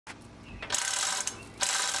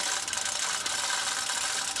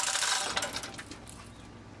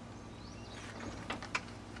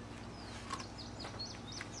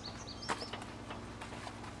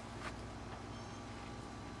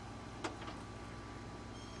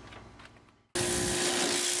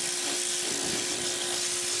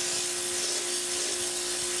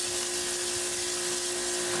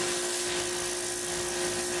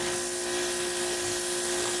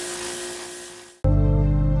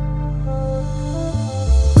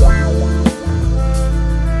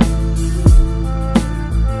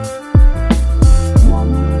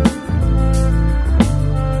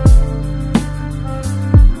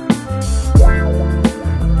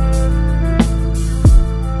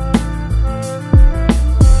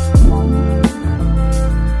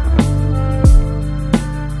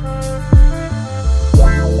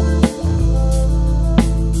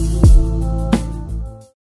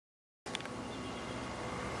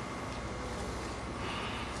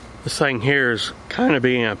This thing here is kind of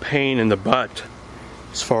being a pain in the butt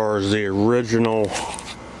as far as the original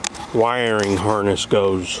wiring harness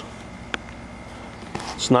goes.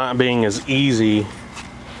 It's not being as easy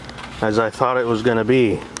as I thought it was going to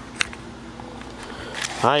be.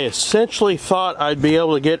 I essentially thought I'd be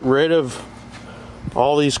able to get rid of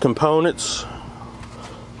all these components,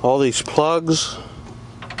 all these plugs,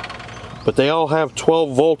 but they all have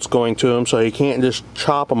 12 volts going to them, so you can't just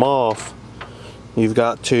chop them off. You've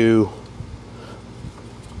got to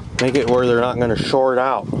make it where they're not going to short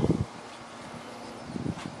out.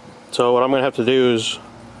 So what I'm going to have to do is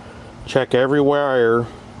check every wire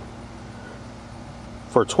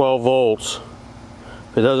for 12 volts.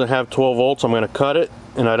 If it doesn't have 12 volts, I'm going to cut it,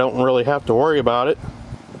 and I don't really have to worry about it.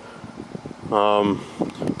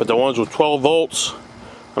 But the ones with 12 volts,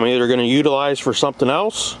 I'm either going to utilize for something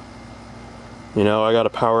else. You know, I got to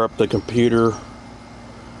power up the computer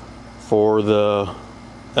for the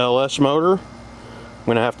LS motor. I'm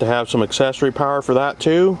going to have some accessory power for that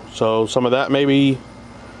too. So some of that, maybe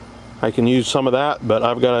I can use some of that, but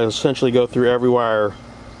I've got to essentially go through every wire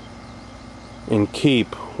and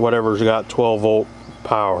keep whatever's got 12 volt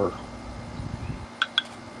power.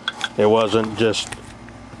 It wasn't just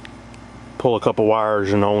pull a couple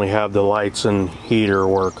wires and only have the lights and heater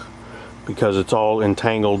work, because it's all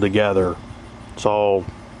entangled together. It's all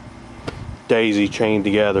daisy chained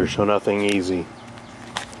together, so nothing easy.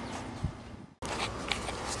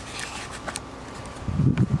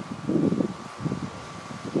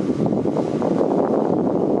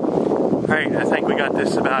 Alright, I think we got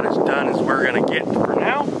this about as done as we're going to get for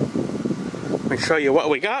now. Let me show you what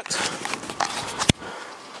we got.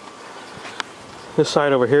 This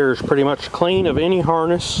side over here is pretty much clean of any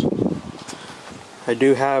harness. I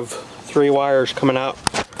do have 3 wires coming out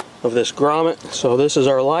of this grommet. So this is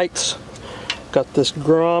our lights. Got this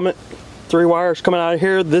grommet, 3 wires coming out of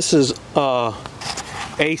here. This is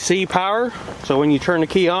AC power. So when you turn the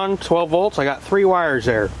key on, 12 volts, I got 3 wires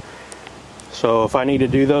there. So if I need to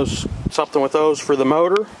do something with those for the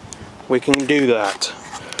motor, we can do that.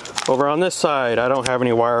 Over on this side, I don't have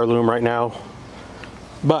any wire loom right now,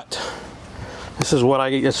 but this is what I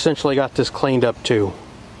essentially got this cleaned up to.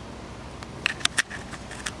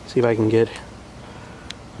 See if I can get.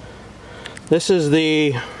 This is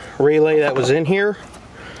the relay that was in here.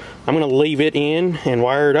 I'm going to leave it in and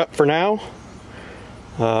wire it up for now.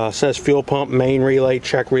 It says fuel pump, main relay,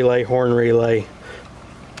 check relay, horn relay.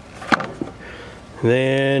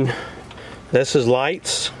 Then this is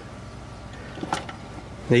lights.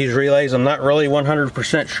 These relays I'm not really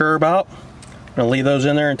 100% sure about. I'm going to leave those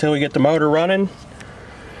in there until we get the motor running.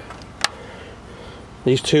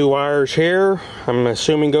 These 2 wires here, I'm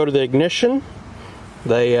assuming go to the ignition.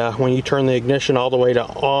 They, when you turn the ignition all the way to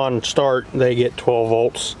on start, they get 12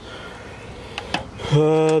 volts.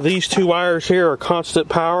 These 2 wires here are constant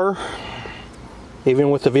power, even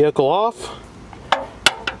with the vehicle off.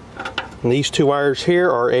 And these 2 wires here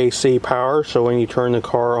are AC power, so when you turn the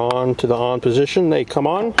car on to the on position, they come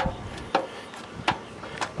on.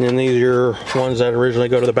 And then these are ones that originally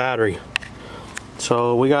go to the battery.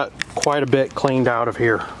 So we got quite a bit cleaned out of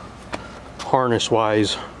here, harness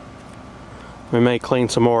wise. We may clean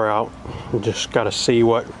some more out. We just got to see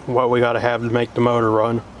what we got to have to make the motor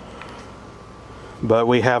run. But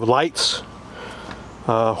we have lights.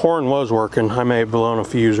 Horn was working. I may have blown a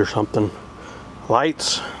fuse or something.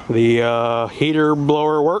 Lights. The heater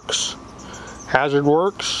blower works. Hazard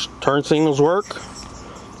works. Turn signals work.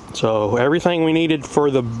 So everything we needed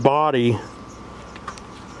for the body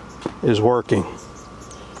is working.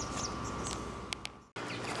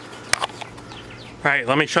 Alright,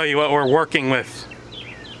 let me show you what we're working with.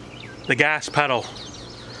 The gas pedal.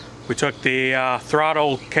 We took the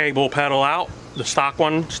throttle cable pedal out, the stock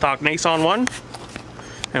one, stock Nissan one,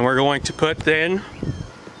 and we're going to put in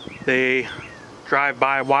the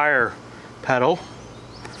drive-by-wire pedal.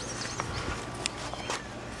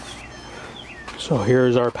 So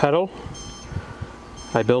here's our pedal.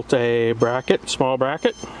 I built a bracket, small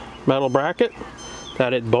bracket, metal bracket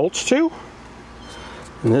that it bolts to.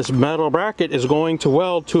 And this metal bracket is going to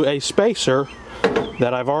weld to a spacer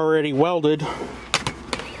that I've already welded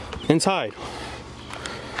inside.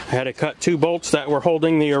 I had to cut 2 bolts that were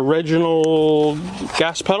holding the original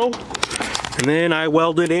gas pedal, and then I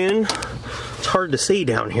welded in. It's hard to see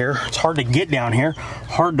down here. It's hard to get down here.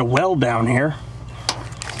 Hard to weld down here.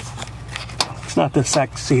 It's not the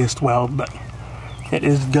sexiest weld, but it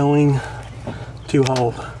is going to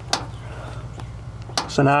hold.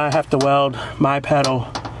 So now I have to weld my pedal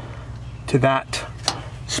to that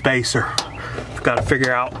spacer. I've got to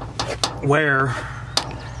figure out where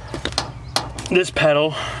this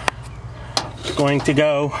pedal is going to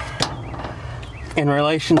go in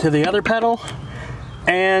relation to the other pedal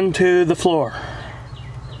and to the floor.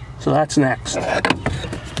 So that's next.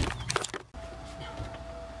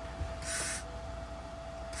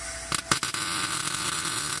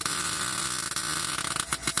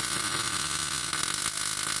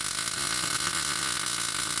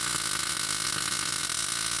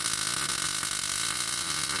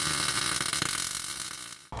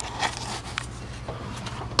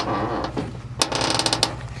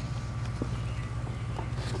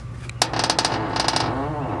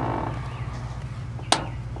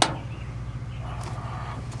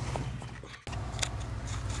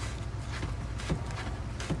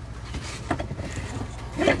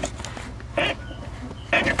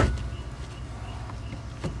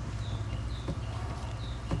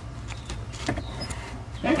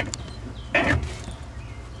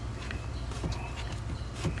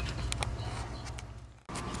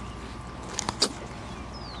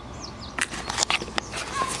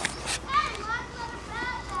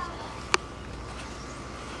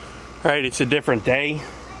 Alright, it's a different day.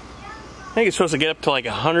 I think it's supposed to get up to like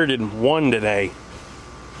 101 today.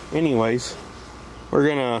 Anyways, we're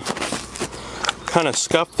gonna kind of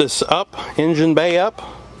scuff this up, engine bay up.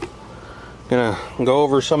 Gonna go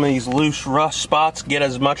over some of these loose rust spots, get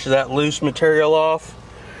as much of that loose material off.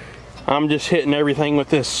 I'm just hitting everything with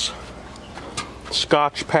this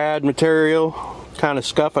Scotch pad material, kind of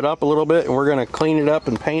scuff it up a little bit, and we're gonna clean it up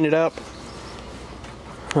and paint it up.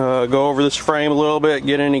 Go over this frame a little bit,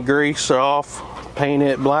 get any grease off, paint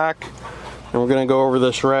it black, and we're going to go over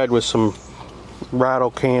this red with some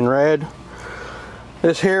rattle can red.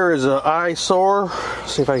 This here is an eyesore.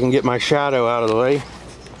 See if I can get my shadow out of the way.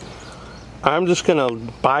 I'm just going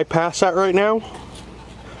to bypass that right now.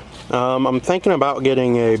 I'm thinking about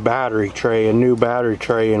getting a battery tray, a new battery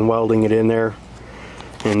tray, and welding it in there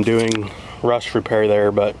and doing rust repair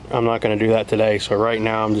there, but I'm not going to do that today, so right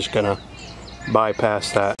now I'm just going to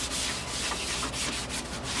bypass that.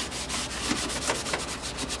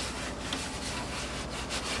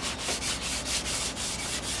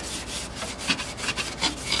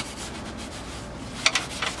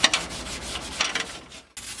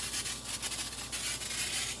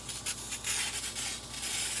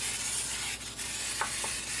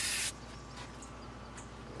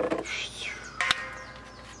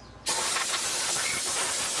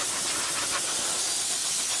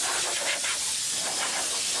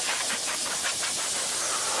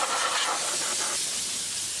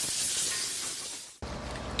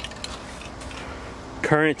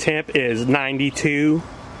 Current temp is 92,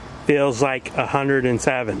 feels like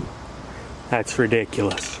 107. That's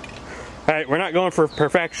ridiculous. Alright, we're not going for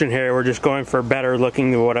perfection here, we're just going for better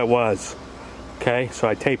looking than what it was. Okay, so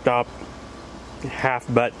I taped up,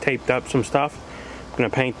 taped up some stuff. I'm going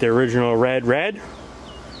to paint the original red red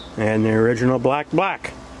and the original black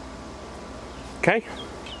black. Okay?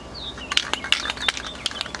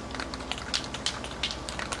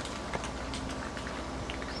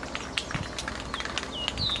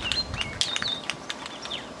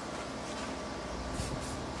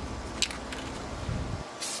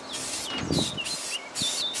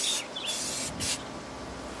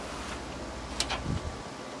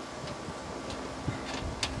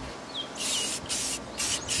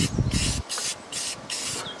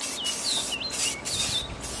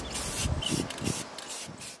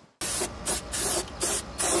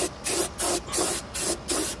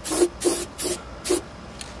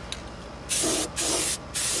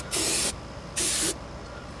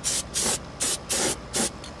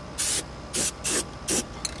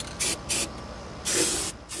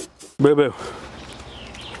 Boo boo.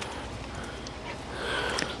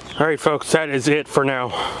 Alright folks, that is it for now.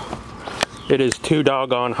 It is too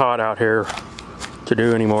doggone hot out here to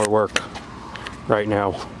do any more work right now.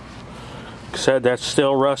 Like I said, that's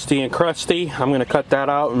still rusty and crusty. I'm going to cut that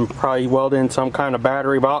out and probably weld in some kind of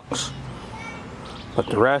battery box. But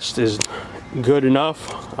the rest is good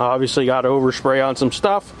enough. Obviously got to overspray on some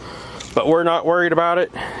stuff, but we're not worried about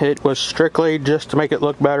it. It was strictly just to make it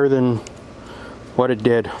look better than what it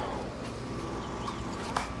did.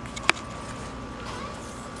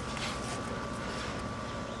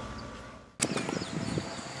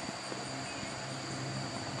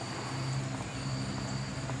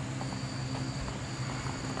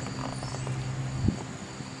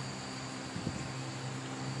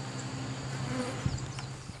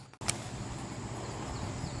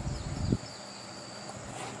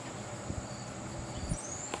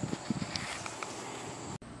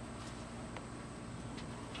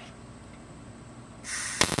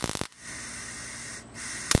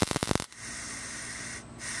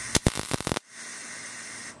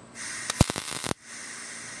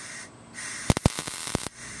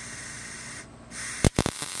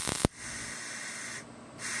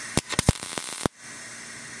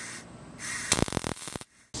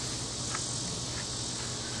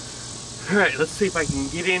 Alright, let's see if I can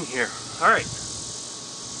get in here. Alright,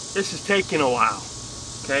 this is taking a while,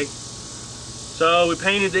 okay? So we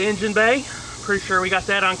painted the engine bay. Pretty sure we got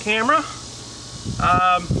that on camera.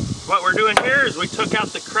 What we're doing here is we took out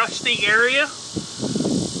the crusty area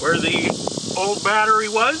where the old battery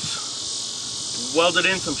was. Welded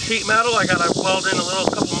in some sheet metal. I gotta weld in a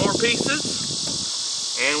couple more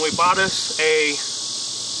pieces. And we bought us a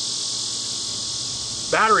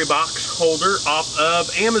battery box holder off of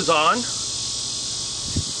Amazon.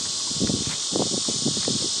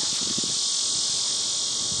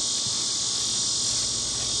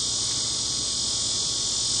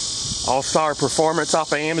 All-Star Performance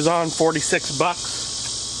off of Amazon, 46 bucks.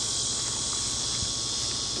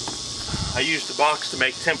 I used the box to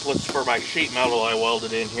make templates for my sheet metal I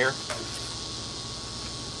welded in here.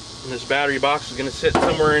 And this battery box is going to sit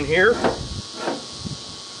somewhere in here.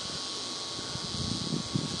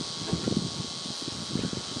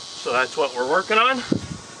 So that's what we're working on.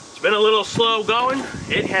 It's been a little slow going.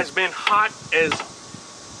 It has been hot as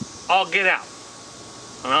all get out.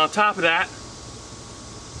 And on top of that,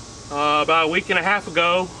 about a week and a half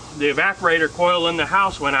ago, the evaporator coil in the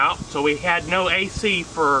house went out, so we had no AC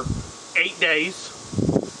for 8 days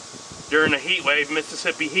during the heat wave,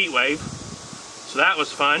 Mississippi heat wave. So that was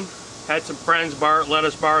fun. Had some friends let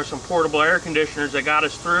us borrow some portable air conditioners that got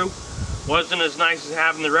us through. Wasn't as nice as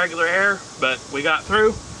having the regular air, but we got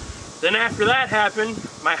through. Then after that happened,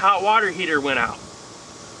 my hot water heater went out.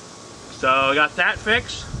 So I got that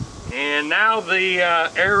fixed, and now the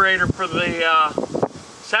aerator for the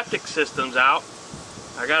septic system's out.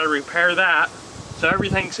 I got to repair that. So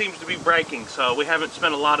everything seems to be breaking, so we haven't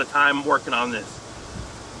spent a lot of time working on this.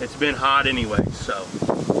 It's been hot anyway, so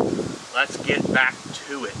let's get back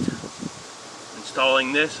to it.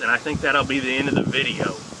 Installing this, and I think that'll be the end of the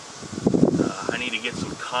video. I need to get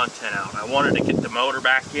some content out. I wanted to get the motor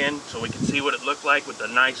back in so we can see what it looked like with the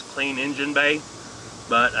nice clean engine bay,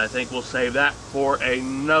 but I think we'll save that for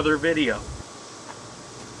another video.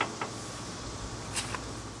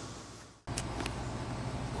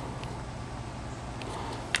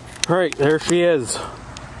 Alright, there she is.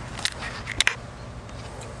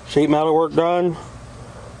 Sheet metal work done.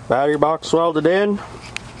 Battery box welded in.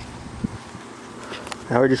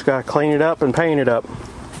 Now we just gotta clean it up and paint it up.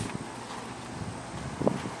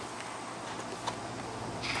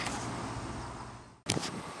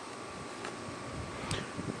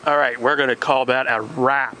 Alright, we're gonna call that a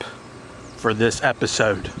wrap for this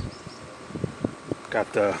episode.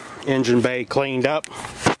 Got the engine bay cleaned up.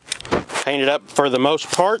 Painted up for the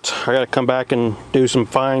most part. I gotta come back and do some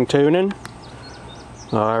fine tuning.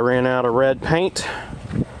 I ran out of red paint.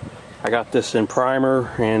 I got this in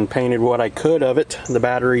primer and painted what I could of it, the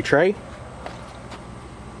battery tray.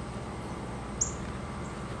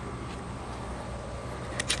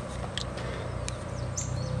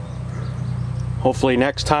 Hopefully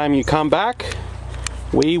next time you come back,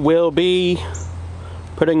 we will be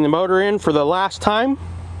putting the motor in for the last time.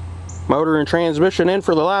 Motor and transmission in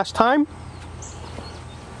for the last time.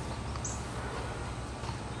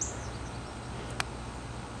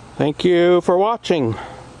 Thank you for watching.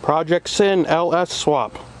 Project Sin LS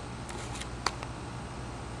Swap.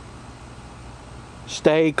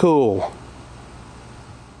 Stay cool.